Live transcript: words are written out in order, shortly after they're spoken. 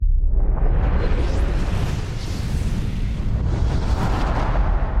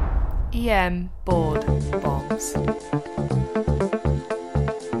Board Bombs.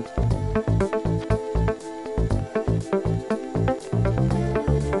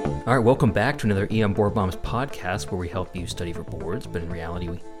 All right, welcome back to another Board Bombs podcast where we help you study for boards, but in reality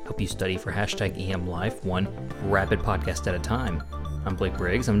we help you study for #EMLife, one rapid podcast at a time. I'm Blake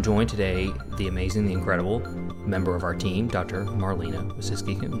Briggs. I'm joined today, the amazing, the incredible member of our team, Dr. Marlena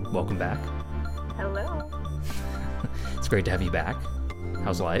Wasiski. Welcome back. Hello. It's great to have you back.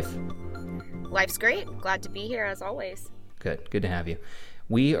 How's life? Life's great. Glad to be here as always. Good to have you.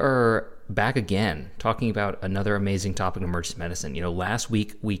 We are back again talking about another amazing topic in emergency medicine. You know, last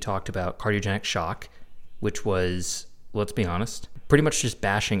week we talked about cardiogenic shock, which was, let's be honest, pretty much just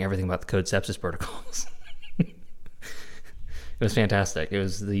bashing everything about the code sepsis protocols. It was fantastic. It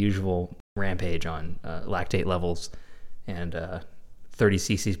was the usual rampage on lactate levels and 30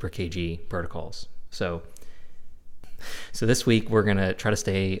 cc's per kg protocols. So this week we're going to try to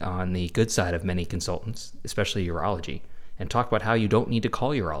stay on the good side of many consultants, especially urology, and talk about how you don't need to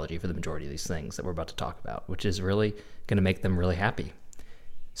call urology for the majority of these things that we're about to talk about, which is really going to make them really happy.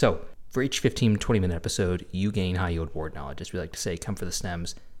 So for each 15-20 minute episode, you gain high yield board knowledge. As we like to say, come for the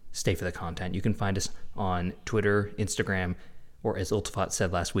stems, stay for the content. You can find us on Twitter, Instagram, or as Ultifat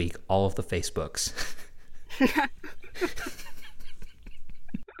said last week, all of the Facebooks.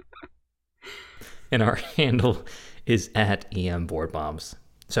 And our handle is at EM Board Bombs.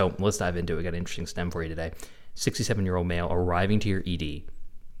 So let's dive into it. We got an interesting stem for you today. 67-year-old male arriving to your ED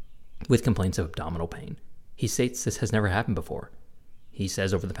with complaints of abdominal pain. He states this has never happened before. He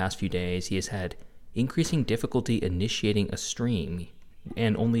says over the past few days he has had increasing difficulty initiating a stream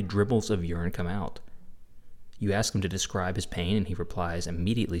and only dribbles of urine come out. You ask him to describe his pain and he replies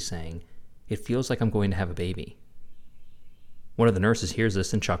immediately saying, "It feels like I'm going to have a baby." One of the nurses hears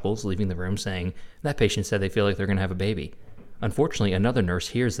this and chuckles, leaving the room saying, "That patient said they feel like they're going to have a baby." Unfortunately, another nurse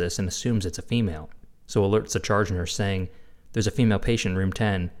hears this and assumes it's a female, so alerts the charge nurse saying, "There's a female patient in room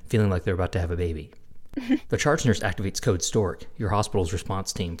 10 feeling like they're about to have a baby." The charge nurse activates Code Stork, your hospital's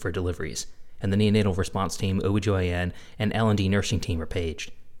response team for deliveries, and the neonatal response team, OBGYN, and L&D nursing team are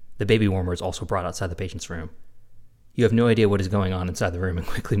paged. The baby warmer is also brought outside the patient's room. You have no idea what is going on inside the room and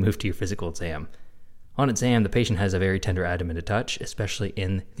quickly move to your physical exam. On exam, the patient has a very tender abdomen to touch, especially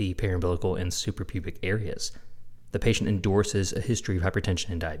in the periumbilical and suprapubic areas. The patient endorses a history of hypertension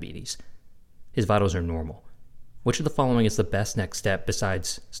and diabetes. His vitals are normal. Which of the following is the best next step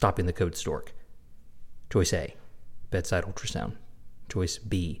besides stopping the Code Stork? Choice A, bedside ultrasound. Choice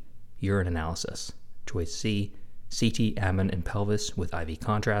B, urine analysis. Choice C, CT, abdomen, and pelvis with IV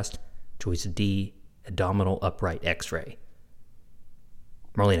contrast. Choice D, abdominal upright X-ray.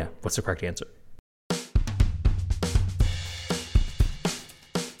 Marlena, what's the correct answer?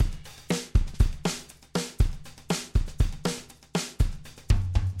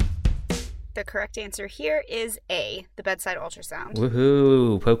 The correct answer here is A, the bedside ultrasound.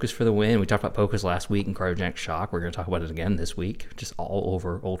 Woohoo! POCUS for the win. We talked about POCUS last week in cardiogenic shock. We're going to talk about it again this week, just all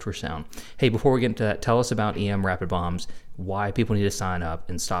over ultrasound. Hey, before we get into that, tell us about EM Rapid Bombs, why people need to sign up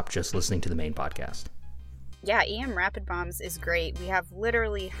and stop just listening to the main podcast. Yeah, EM Rapid Bombs is great. We have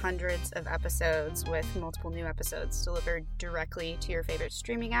literally hundreds of episodes with multiple new episodes delivered directly to your favorite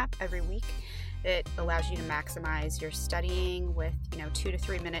streaming app every week. It allows you to maximize your studying with, 2 to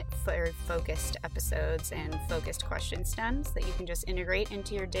 3 minute focused episodes and focused question stems that you can just integrate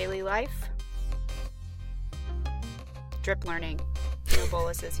into your daily life. Drip learning. No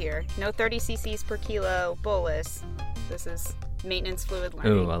boluses here. No 30 cc's per kilo bolus. This is maintenance fluid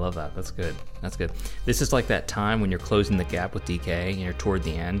learning. Ooh, I love that. That's good. This is like that time when you're closing the gap with DK and you're toward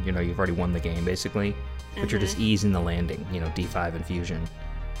the end. You've already won the game basically, but you're just easing the landing, D5 infusion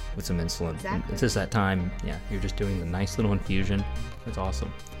with some insulin. Exactly. It's just that time, you're just doing the nice little infusion. That's awesome.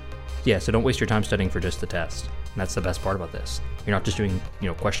 Yeah, so don't waste your time studying for just the test. And that's the best part about this. You're not just doing,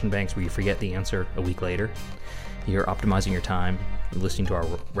 question banks where you forget the answer a week later. You're optimizing your time, you're listening to our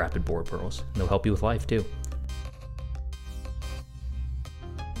rapid board pearls. They'll help you with life too.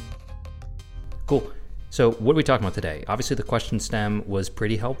 Cool. So what are we talking about today? Obviously the question stem was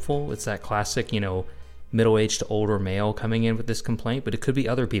pretty helpful. It's that classic, middle-aged to older male coming in with this complaint, but it could be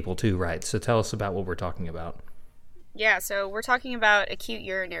other people too, right? So tell us about what we're talking about. Yeah, so we're talking about acute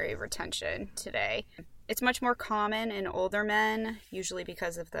urinary retention today. It's much more common in older men, usually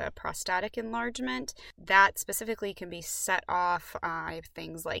because of the prostatic enlargement. That specifically can be set off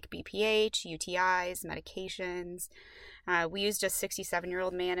things like BPH, UTIs, medications. We used a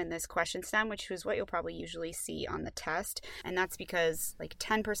 67-year-old man in this question stem, which was what you'll probably usually see on the test. And that's because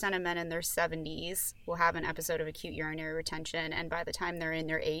 10% of men in their 70s will have an episode of acute urinary retention. And by the time they're in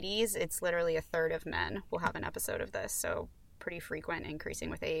their 80s, it's literally a third of men will have an episode of this. So pretty frequent, increasing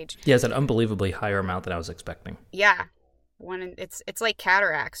with age. Yeah, it's an unbelievably higher amount than I was expecting. Yeah. It's like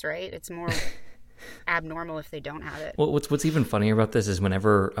cataracts, right? It's more abnormal if they don't have it. Well, what's even funnier about this is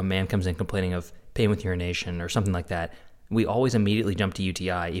whenever a man comes in complaining of pain with urination or something like that, we always immediately jump to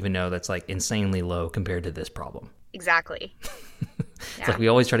UTI, even though that's like insanely low compared to this problem. Exactly. It's like we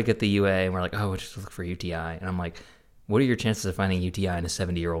always try to get the UA, and we're like, oh, we'll just look for UTI. And I'm like, what are your chances of finding UTI in a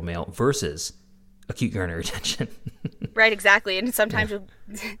 70-year-old male versus acute urinary retention? Right, exactly. And sometimes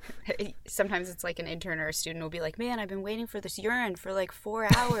sometimes it's like an intern or a student will be like, man, I've been waiting for this urine for like 4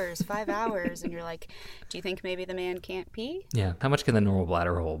 hours, 5 hours. And you're like, do you think maybe the man can't pee? Yeah. How much can the normal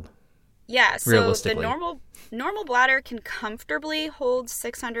bladder hold? Yeah, so realistically? the normal bladder can comfortably hold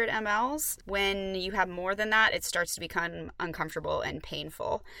 600 mLs. When you have more than that, it starts to become uncomfortable and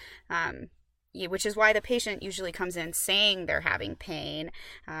painful, which is why the patient usually comes in saying they're having pain.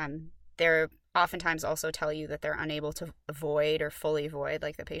 They're oftentimes also tell you that they're unable to avoid or fully avoid,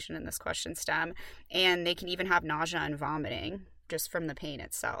 like the patient in this question stem, and they can even have nausea and vomiting just from the pain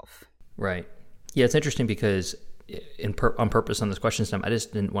itself. Right. Yeah, it's interesting because on purpose on this question stem, I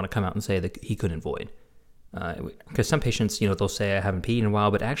just didn't want to come out and say that he couldn't void. Because some patients, they'll say I haven't peed in a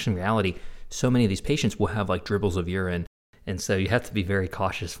while, but actually in reality, so many of these patients will have like dribbles of urine. And so you have to be very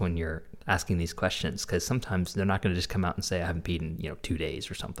cautious when you're asking these questions, because sometimes they're not going to just come out and say I haven't peed in, 2 days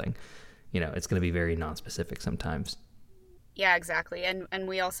or something. It's going to be very nonspecific sometimes. Yeah, exactly. And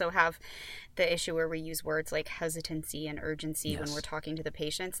we also have the issue where we use words like hesitancy and urgency. Yes. When we're talking to the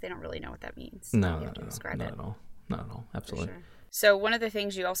patients. They don't really know what that means. Not at all. Absolutely. Sure. So one of the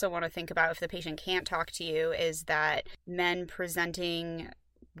things you also want to think about if the patient can't talk to you is that men presenting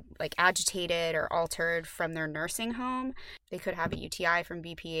like agitated or altered from their nursing home, they could have a UTI from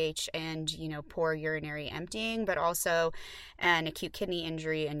BPH and, poor urinary emptying, but also an acute kidney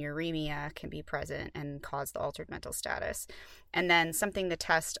injury and uremia can be present and cause the altered mental status. And then something the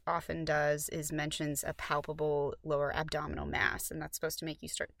test often does is mentions a palpable lower abdominal mass, and that's supposed to make you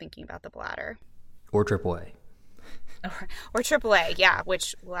start thinking about the bladder. Or AAA. Or AAA, yeah,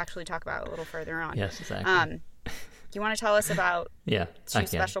 which we'll actually talk about a little further on. Yes, exactly. Do you want to tell us about two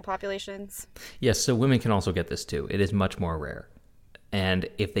special populations? Yes, so women can also get this too. It is much more rare. And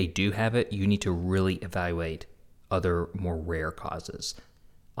if they do have it, you need to really evaluate other more rare causes.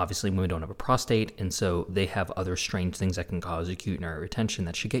 Obviously, women don't have a prostate, and so they have other strange things that can cause acute urinary retention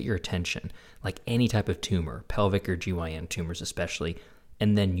that should get your attention, like any type of tumor, pelvic or GYN tumors especially,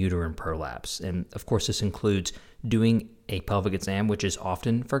 and then uterine prolapse. And of course, this includes doing a pelvic exam, which is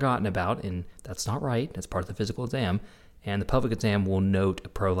often forgotten about, and that's not right. That's part of the physical exam. And the pelvic exam will note a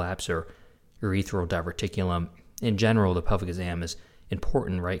prolapse or urethral diverticulum. In general, the pelvic exam is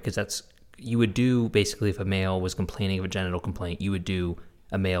important, right? Because you would do, basically, if a male was complaining of a genital complaint, you would do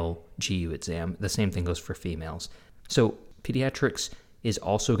a male GU exam. The same thing goes for females. So pediatrics is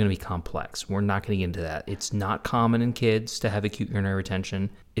also going to be complex. We're not going to get into that. It's not common in kids to have acute urinary retention.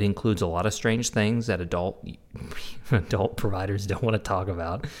 It includes a lot of strange things that adult providers don't want to talk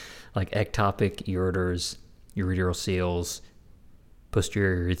about, like ectopic ureters, ureteral seals,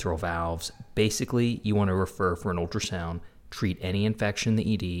 posterior urethral valves. Basically, you want to refer for an ultrasound, treat any infection in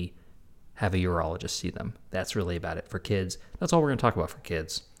the ED, have a urologist see them. That's really about it for kids. That's all we're going to talk about for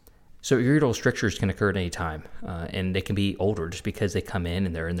kids. So ureteral strictures can occur at any time, and they can be older just because they come in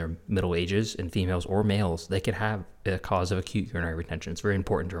and they're in their middle ages, and females or males, they could have a cause of acute urinary retention. It's very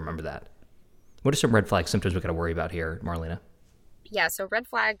important to remember that. What are some red flag symptoms we got to worry about here, Marlena? Yeah, so red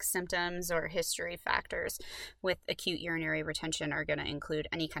flag symptoms or history factors with acute urinary retention are going to include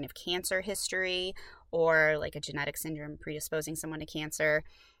any kind of cancer history or like a genetic syndrome predisposing someone to cancer,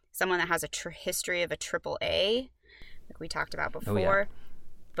 someone that has a history of a AAA, like we talked about before. Oh, yeah.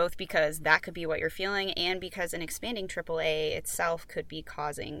 Both because that could be what you're feeling and because an expanding AAA itself could be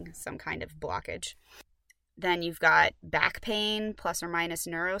causing some kind of blockage. Then you've got back pain plus or minus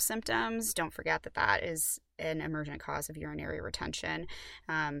neuro symptoms. Don't forget that is an emergent cause of urinary retention.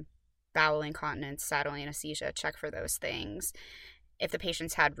 Bowel incontinence, saddle anesthesia, check for those things. If the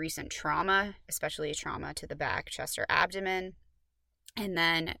patient's had recent trauma, especially trauma to the back, chest, or abdomen, and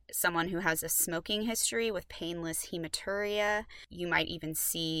then someone who has a smoking history with painless hematuria, you might even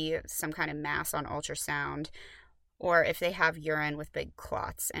see some kind of mass on ultrasound, or if they have urine with big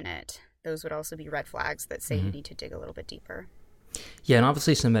clots in it. Those would also be red flags that say you need to dig a little bit deeper. Yeah, and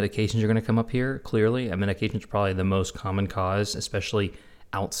obviously some medications are going to come up here, clearly. Medications are probably the most common cause, especially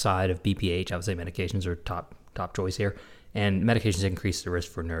outside of BPH. I would say medications are top choice here. And medications increase the risk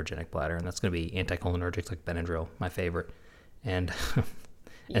for neurogenic bladder, and that's going to be anticholinergics like Benadryl, my favorite. And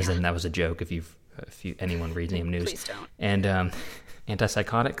as in that was a joke if anyone reads AM News. Please don't. And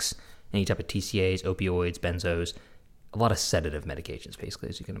antipsychotics, any type of TCAs, opioids, benzos, a lot of sedative medications, basically,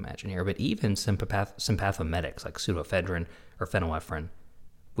 as you can imagine here, but even sympathomedics like pseudoephedrine or phenylephrine,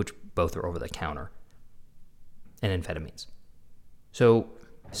 which both are over the counter, and amphetamines. So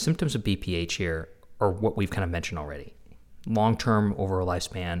symptoms of BPH here are what we've kind of mentioned already. Long-term, over a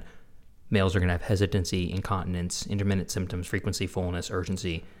lifespan, males are going to have hesitancy, incontinence, intermittent symptoms, frequency, fullness,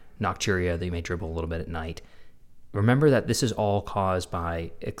 urgency, nocturia. They may dribble a little bit at night. Remember that this is all caused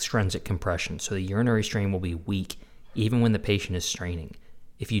by extrinsic compression, so the urinary strain will be weak even when the patient is straining.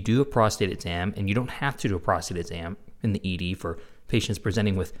 If you do a prostate exam, and you don't have to do a prostate exam in the ED for patients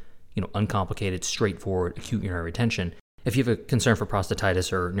presenting with, uncomplicated, straightforward acute urinary retention. If you have a concern for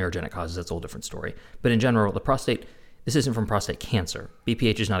prostatitis or neurogenic causes, that's a whole different story. But in general, this isn't from prostate cancer.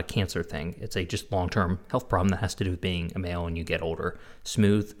 BPH is not a cancer thing. It's a just long-term health problem that has to do with being a male and you get older.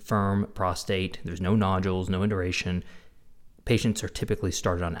 Smooth, firm prostate. There's no nodules, no induration. Patients are typically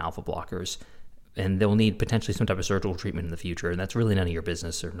started on alpha blockers, and they'll need potentially some type of surgical treatment in the future, and that's really none of your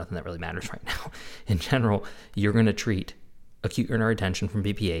business or nothing that really matters right now. In general, you're going to treat acute urinary retention from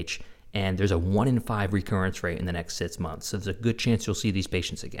BPH, and there's a 1 in 5 recurrence rate in the next 6 months, so there's a good chance you'll see these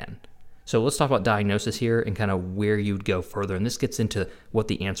patients again. So let's talk about diagnosis here and kind of where you'd go further, and this gets into what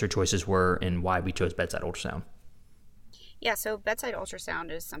the answer choices were and why we chose bedside ultrasound. Yeah, so bedside ultrasound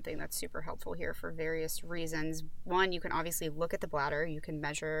is something that's super helpful here for various reasons. One, you can obviously look at the bladder. You can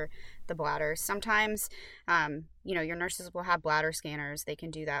measure the bladder. Sometimes, your nurses will have bladder scanners. They can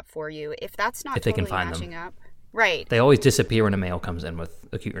do that for you. If that's not totally matching up. Right. They always disappear when a male comes in with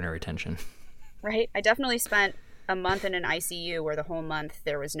acute urinary retention. Right. I definitely spent a month in an ICU where the whole month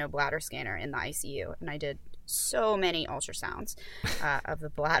there was no bladder scanner in the ICU. And I did so many ultrasounds of the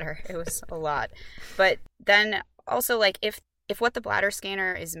bladder. It was a lot. But then also, if what the bladder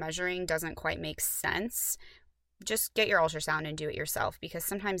scanner is measuring doesn't quite make sense, just get your ultrasound and do it yourself, because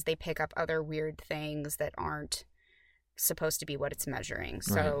sometimes they pick up other weird things that aren't supposed to be what it's measuring.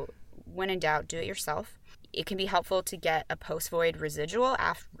 So when in doubt, do it yourself. It can be helpful to get a post-void residual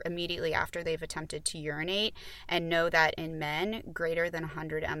immediately after they've attempted to urinate, and know that in men, greater than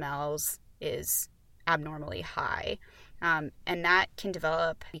 100 mLs is abnormally high. And that can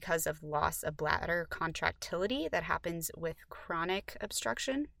develop because of loss of bladder contractility that happens with chronic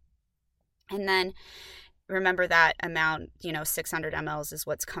obstruction. And then remember that amount, 600 mLs is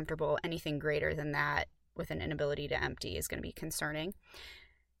what's comfortable. Anything greater than that with an inability to empty is going to be concerning.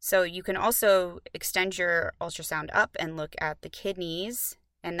 So you can also extend your ultrasound up and look at the kidneys,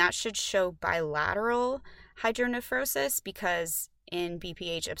 and that should show bilateral hydronephrosis, because in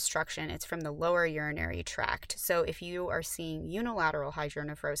BPH obstruction, it's from the lower urinary tract. So if you are seeing unilateral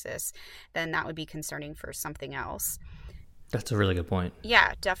hydronephrosis, then that would be concerning for something else. That's a really good point.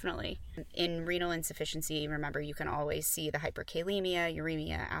 Yeah, definitely. In renal insufficiency, remember, you can always see the hyperkalemia,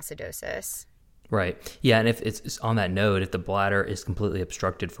 uremia, acidosis. Right. Yeah, and if it's on that note, if the bladder is completely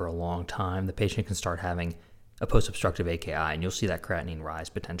obstructed for a long time, the patient can start having a post-obstructive AKI, and you'll see that creatinine rise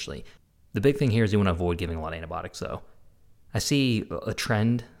potentially. The big thing here is you want to avoid giving a lot of antibiotics, though. I see a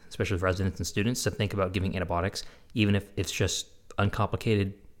trend, especially with residents and students, to think about giving antibiotics, even if it's just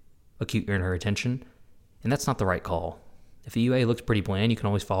uncomplicated acute urinary retention, and that's not the right call. If the UA looks pretty bland, you can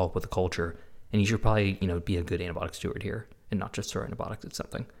always follow up with a culture, and you should probably, be a good antibiotic steward here and not just throw antibiotics at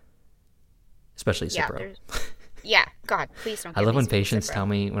something, especially Cipro. Yeah, God, please don't. I love when patients tell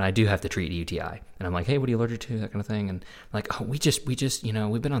me when I do have to treat UTI, and I'm like, "Hey, what are you allergic to?" That kind of thing, and I'm like, "Oh, we just, we've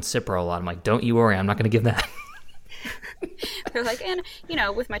been on Cipro a lot." I'm like, "Don't you worry, I'm not going to give that." They're like, and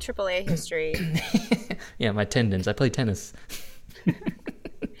with my AAA history. Yeah, my tendons. I play tennis.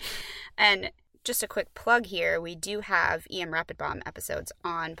 And just a quick plug here, we do have EM Rapid Bomb episodes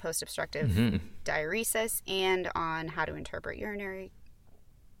on post-obstructive diuresis and on how to interpret urinary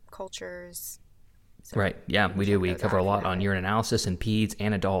cultures. So right. Yeah, we do. We cover a lot on urine analysis in peds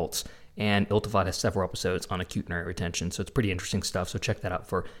and adults. And Iltivad has several episodes on acute urinary retention. So it's pretty interesting stuff. So check that out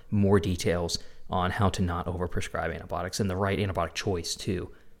for more details on how to not overprescribe antibiotics and the right antibiotic choice too.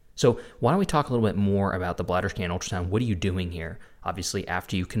 So why don't we talk a little bit more about the bladder scan ultrasound? What are you doing here? Obviously,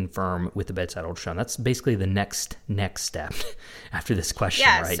 after you confirm with the bedside ultrasound, that's basically the next step after this question,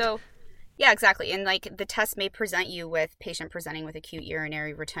 right? Yeah, exactly. And the test may present you with patient presenting with acute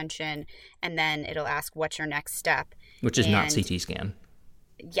urinary retention, and then it'll ask what's your next step. Which is not CT scan.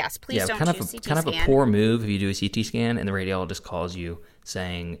 Yes, please don't choose CT scan. Kind of a poor move if you do a CT scan and the radiologist calls you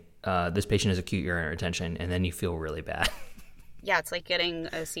saying, this patient has acute urinary retention, and then you feel really bad. Yeah, it's like getting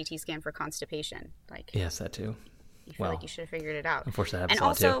a CT scan for constipation. Yes, that too. You feel like you should have figured it out. Unfortunately, that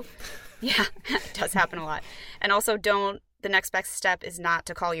happens a lot too. Yeah, it does happen a lot. And also, the next best step is not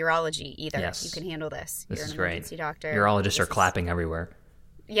to call urology either. Yes. You can handle this. This You're is an great. emergency doctor. Urologists are clapping everywhere.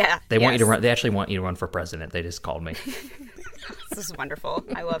 Yeah. They want you to run. They actually want you to run for president. They just called me. This is wonderful.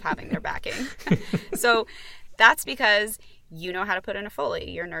 I love having their backing. So that's because you know how to put in a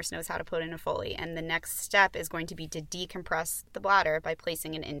Foley. Your nurse knows how to put in a Foley. And the next step is going to be to decompress the bladder by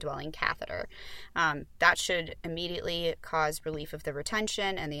placing an indwelling catheter. That should immediately cause relief of the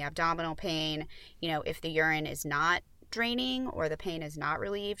retention and the abdominal pain. If the urine is not draining or the pain is not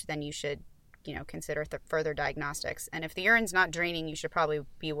relieved, then you should consider further diagnostics. And if the urine's not draining, you should probably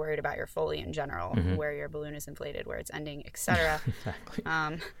be worried about your Foley in general, where your balloon is inflated, where it's ending, etc. Exactly.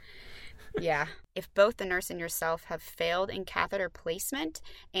 Yeah. If both the nurse and yourself have failed in catheter placement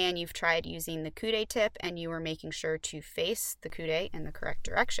and you've tried using the coude tip and you were making sure to face the coude in the correct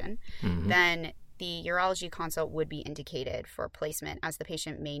direction, then the urology consult would be indicated for placement, as the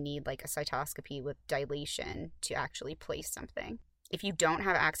patient may need like a cytoscopy with dilation to actually place something. If you don't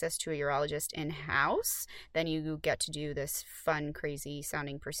have access to a urologist in-house, then you get to do this fun, crazy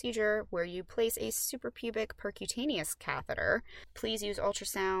sounding procedure where you place a suprapubic percutaneous catheter. Please use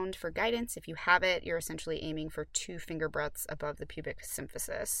ultrasound for guidance. If you have it, you're essentially aiming for 2 finger breadths above the pubic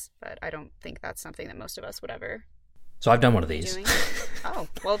symphysis, but I don't think that's something that most of us would ever. So I've done one of these. Oh,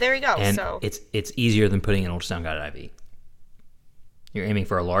 well, there you go. And so it's easier than putting an ultrasound guided IV. You're aiming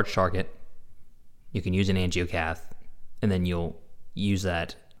for a large target. You can use an angiocath, and then you'll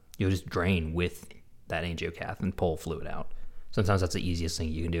just drain with that angiocath and pull fluid out. Sometimes that's the easiest thing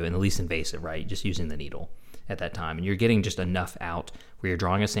you can do and the least invasive, right? Just using the needle at that time. And you're getting just enough out where you're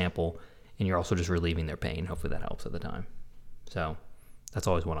drawing a sample and you're also just relieving their pain. Hopefully that helps at the time. So that's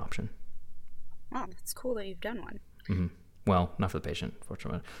always one option. Wow, that's cool that you've done one. Mm-hmm. Well, not for the patient,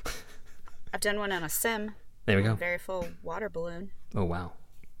 fortunately. I've done one on a sim. There we go. A very full water balloon. Oh, wow.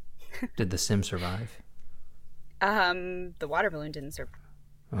 Did the sim survive? The water balloon didn't survive.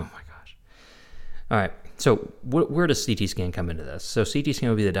 Oh my gosh. All right. So where does CT scan come into this? So CT scan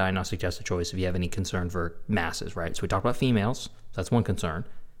would be the diagnostic test of choice if you have any concern for masses, right? So we talked about females. So that's one concern.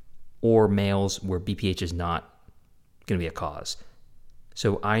 Or males where BPH is not going to be a cause.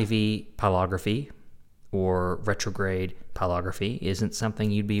 So IV pylography or retrograde pylography isn't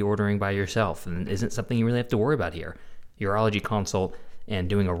something you'd be ordering by yourself and isn't something you really have to worry about here. Urology consult and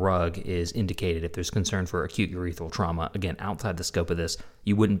doing a RUG is indicated if there's concern for acute urethral trauma. Again, outside the scope of this,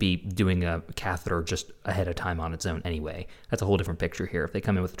 you wouldn't be doing a catheter just ahead of time on its own anyway. That's a whole different picture here. If they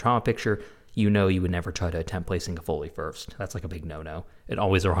come in with a trauma picture, you would never try to attempt placing a Foley first. That's like a big no-no. And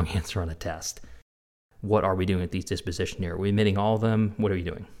always the wrong answer on a test. What are we doing with these disposition here? Are we admitting all of them? What are we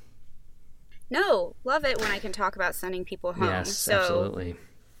doing? No, love it when I can talk about sending people home. Yes, absolutely.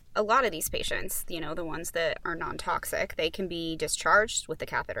 A lot of these patients, the ones that are non-toxic, they can be discharged with the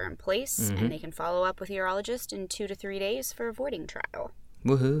catheter in place, and they can follow up with a urologist in 2 to 3 days for a voiding trial.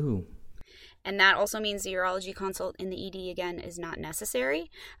 Woohoo. And that also means the urology consult in the ED, again, is not necessary.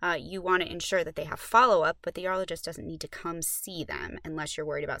 You want to ensure that they have follow-up, but the urologist doesn't need to come see them unless you're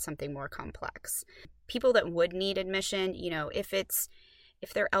worried about something more complex. People that would need admission, if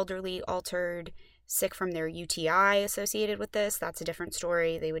they're elderly, altered, sick from their UTI associated with this, that's a different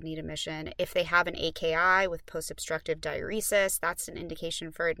story. They would need admission. If they have an AKI with post-obstructive diuresis, that's an indication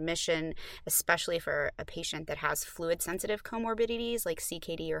for admission, especially for a patient that has fluid-sensitive comorbidities like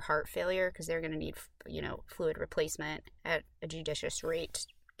CKD or heart failure, because they're going to need, fluid replacement at a judicious rate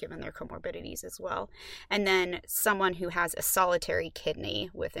given their comorbidities as well. And then someone who has a solitary kidney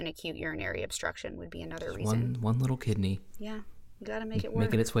with an acute urinary obstruction would be another reason. One little kidney. Yeah. You gotta make it work.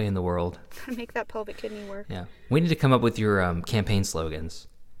 Making its way in the world. Gotta make that pelvic kidney work. Yeah. We need to come up with your campaign slogans.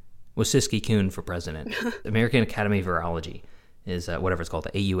 Wosiski-Kuhn for president. American Academy of Urology is whatever it's called,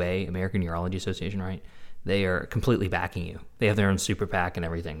 the AUA, American Urology Association, right? They are completely backing you. They have their own super PAC and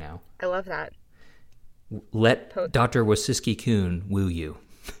everything now. I love that. Let Dr. Wosiski-Kuhn woo you.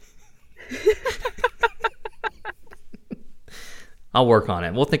 I'll work on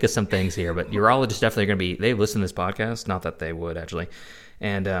it. We'll think of some things here, but urologists definitely are going to be, they listen to this podcast. Not that they would, actually.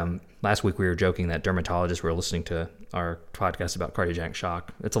 And last week we were joking that dermatologists were listening to our podcast about cardiogenic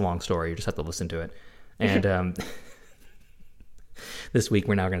shock. It's a long story. You just have to listen to it. And this week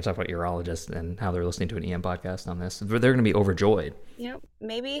we're now going to talk about urologists and how they're listening to an EM podcast on this. They're going to be overjoyed.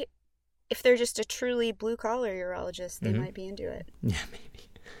 Maybe if they're just a truly blue-collar urologist, they might be into it. Yeah, maybe.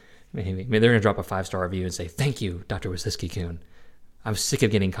 Maybe they're going to drop a 5-star review and say, "Thank you, Dr. Wosiski-Kuhn. I'm sick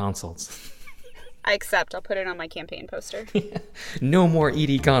of getting consults." I accept. I'll put it on my campaign poster. No more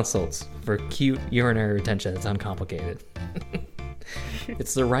ED consults for acute urinary retention that's uncomplicated.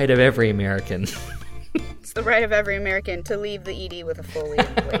 It's the right of every American. It's the right of every American to leave the ED with a Foley in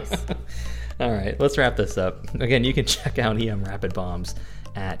place. All right, let's wrap this up. Again, you can check out EM Rapid Bombs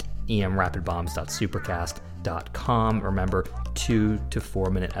at emrapidbombs.supercast.com. Remember, 2 to 4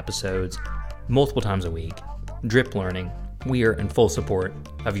 minute episodes multiple times a week. Drip learning. We are in full support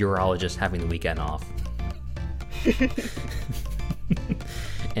of urologists having the weekend off.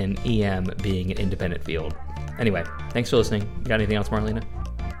 And EM being an independent field. Anyway, thanks for listening. You got anything else, Marlena?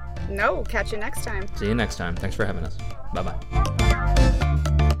 No, catch you next time. See you next time. Thanks for having us. Bye-bye.